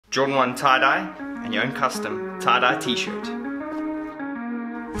Jordan 1 tie-dye and your own custom tie-dye t-shirt.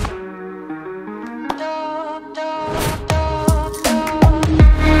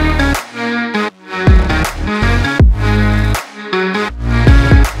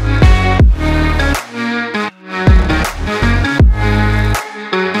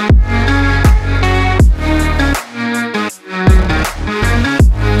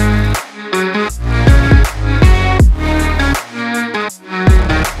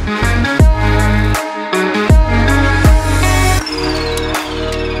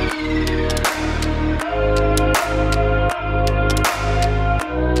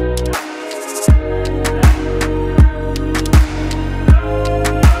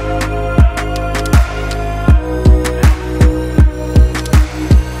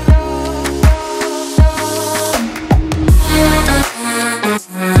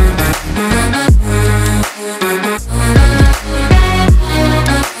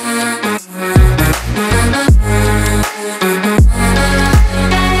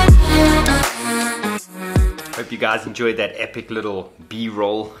 Hope you guys enjoyed that epic little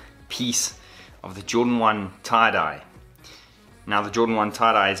B-roll piece of the Jordan 1 tie-dye. Now the Jordan 1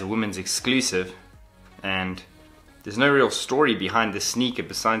 tie-dye is a women's exclusive, and there's no real story behind this sneaker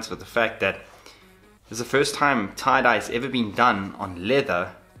besides for the fact that this is the first time tie-dye has ever been done on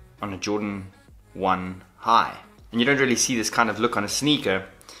leather on a Jordan 1 high. And you don't really see this kind of look on a sneaker,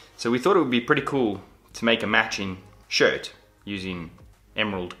 so we thought it would be pretty cool to make a matching shirt using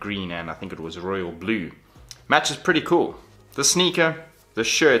emerald green and I think it was royal blue. Matches pretty cool. The sneaker, the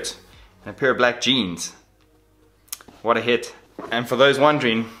shirt, and a pair of black jeans. What a hit. And for those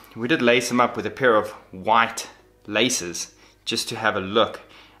wondering, we did lace them up with a pair of white laces just to have a look.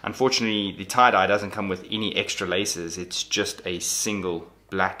 Unfortunately, the tie-dye doesn't come with any extra laces. It's just a single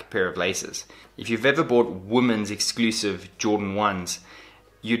black pair of laces. If you've ever bought women's exclusive Jordan 1s,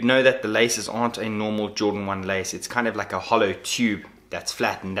 you'd know that the laces aren't a normal Jordan 1 lace. It's kind of like a hollow tube that's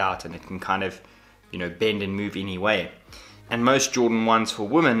flattened out and it can kind of, you know, bend and move any way. And most Jordan 1s for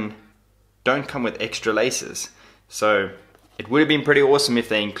women don't come with extra laces. So it would have been pretty awesome if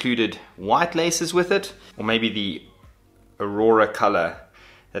they included white laces with it, or maybe the Aurora color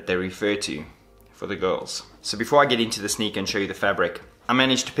that they refer to for the girls. So before I get into the sneaker and show you the fabric, I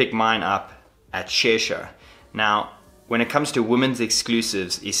managed to pick mine up at Shesha. Now, when it comes to women's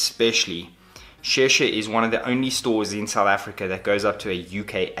exclusives especially, Shesha is one of the only stores in South Africa that goes up to a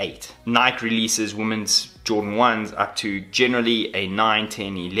UK 8. Nike releases women's Jordan 1s up to generally a 9,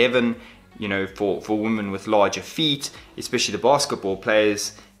 10, 11, you know, for women with larger feet, especially the basketball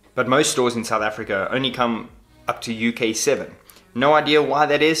players. But most stores in South Africa only come up to UK 7. No idea why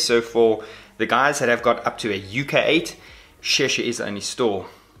that is, so for the guys that have got up to a UK 8, Shesha is the only store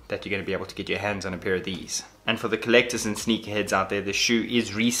that you're going to be able to get your hands on a pair of these. And for the collectors and sneakerheads out there, the shoe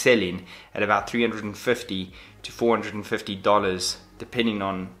is reselling at about $350 to $450, depending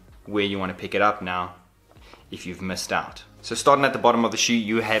on where you want to pick it up now, if you've missed out. So starting at the bottom of the shoe,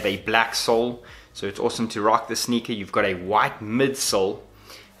 you have a black sole, so it's awesome to rock the sneaker. You've got a white midsole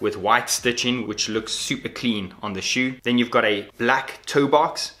with white stitching, which looks super clean on the shoe. Then you've got a black toe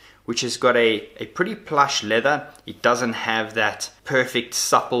box, which has got a pretty plush leather. It doesn't have that perfect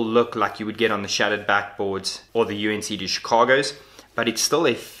supple look like you would get on the shattered backboards or the UNC to Chicago's, but it's still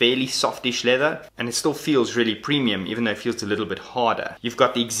a fairly softish leather and it still feels really premium, even though it feels a little bit harder. You've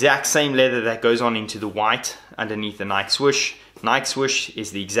got the exact same leather that goes on into the white underneath the Nike swoosh. Nike swoosh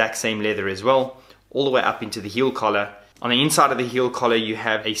is the exact same leather as well, all the way up into the heel collar. On the inside of the heel collar you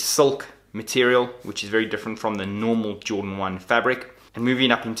have a silk material, which is very different from the normal Jordan 1 fabric. And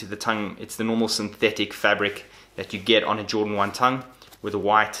moving up into the tongue, it's the normal synthetic fabric that you get on a Jordan 1 tongue with a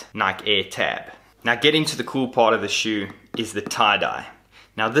white Nike Air tab. Now getting to the cool part of the shoe is the tie-dye.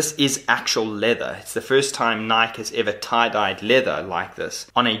 Now this is actual leather. It's the first time Nike has ever tie-dyed leather like this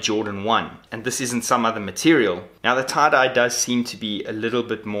on a Jordan 1. And this isn't some other material. Now the tie-dye does seem to be a little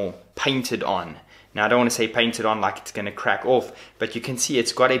bit more painted on. Now I don't want to say painted on like it's going to crack off, but you can see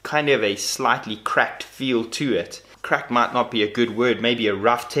it's got a kind of a slightly cracked feel to it. Crack might not be a good word, maybe a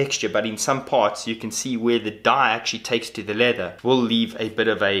rough texture, but in some parts you can see where the dye actually takes to the leather will leave a bit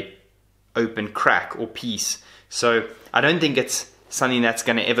of a open crack or piece. So I don't think it's something that's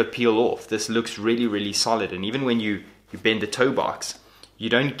going to ever peel off. This looks really, really solid, and even when you bend the toe box, you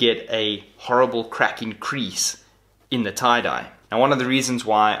don't get a horrible cracking crease in the tie-dye. Now one of the reasons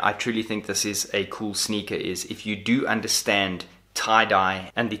why I truly think this is a cool sneaker is if you do understand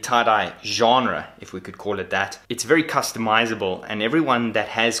tie-dye and the tie-dye genre, if we could call it that, it's very customizable, and everyone that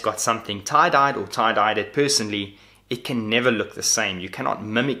has got something tie-dyed or tie-dyed it personally, it can never look the same. You cannot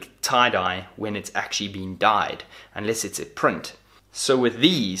mimic tie-dye when it's actually been dyed unless it's a print. So with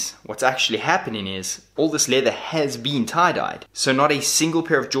these, what's actually happening is all this leather has been tie-dyed. So not a single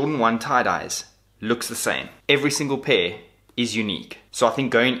pair of Jordan 1 tie-dyes looks the same. Every single pair is unique. So I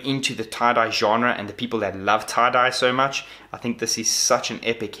think going into the tie-dye genre and the people that love tie-dye so much, I think this is such an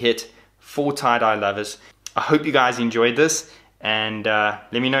epic hit for tie-dye lovers. I hope you guys enjoyed this, and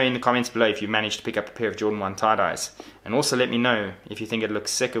let me know in the comments below if you managed to pick up a pair of Jordan 1 tie-dyes. And also let me know if you think it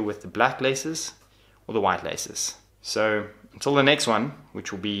looks sicker with the black laces or the white laces. So until the next one,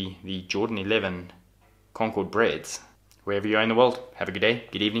 which will be the Jordan 11 Concord Breads, wherever you are in the world, have a good day,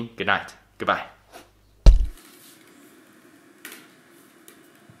 good evening, good night, goodbye.